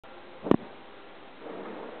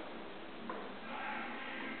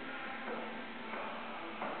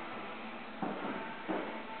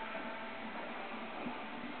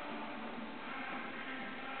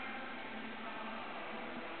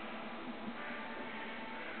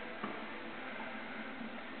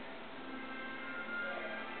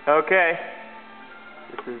Okay.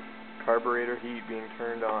 This is carburetor heat being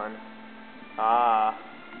turned on. Ah.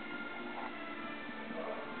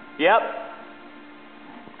 Yep.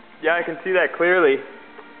 Yeah, I can see that clearly.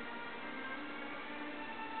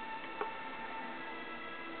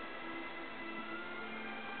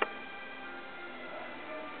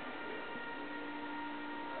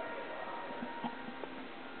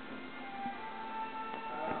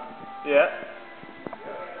 Yeah.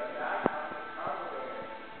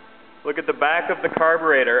 Look at the back of the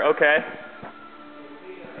carburetor. Okay.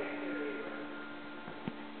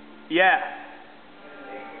 Yeah.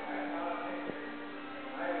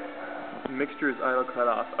 Mixture is idle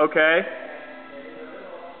cutoff. Okay.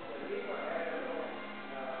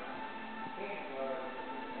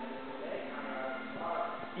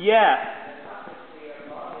 Yeah.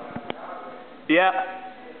 Yeah.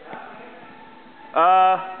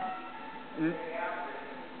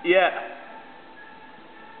 Yeah.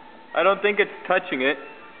 I don't think it's touching it.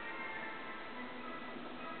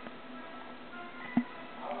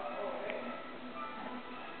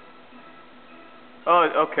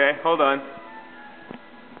 Oh, okay. Hold on.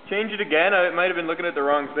 Change it again. I might have been looking at the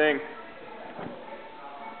wrong thing.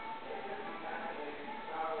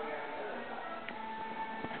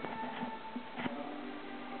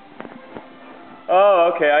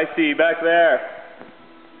 Oh, okay. I see. Back there.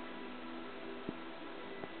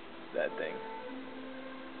 That thing.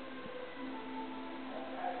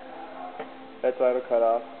 That's idle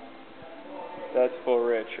cutoff. That's full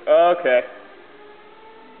rich. Okay.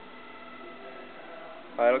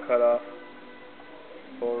 Idle cutoff.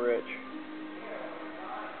 Full rich.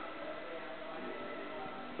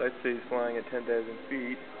 Let's say he's flying at 10,000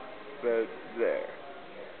 feet. About there.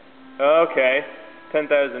 Okay.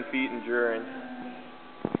 10,000 feet endurance.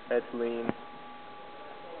 That's lean.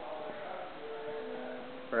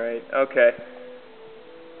 Right. Okay.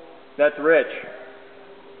 That's rich.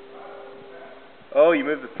 Oh, you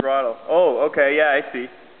moved the throttle. Oh, okay. Yeah, I see.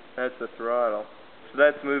 That's the throttle. So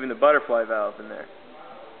that's moving the butterfly valve in there.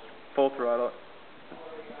 Full throttle.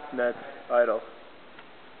 And that's idle.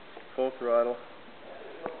 Full throttle.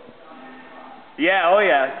 Yeah, oh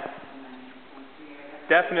yeah.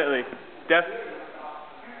 Definitely.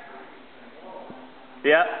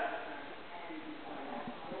 Yeah.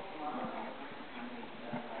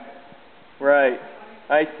 Right.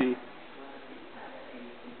 I see.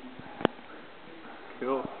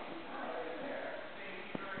 Cool.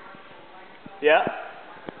 Yeah.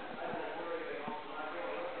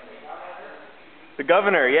 The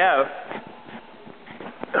governor, yeah.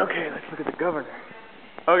 Okay, let's look at the governor.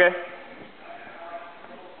 Okay.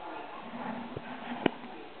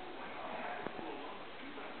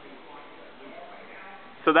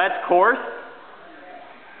 So that's coarse?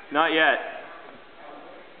 Not yet.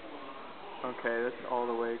 Okay, that's all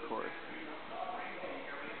the way coarse.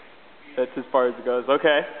 That's as far as it goes.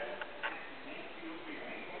 Okay.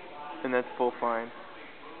 And that's full fine.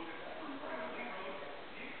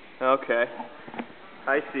 Okay.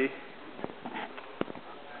 I see.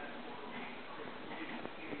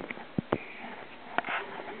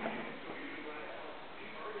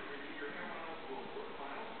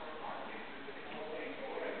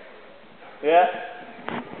 Yeah.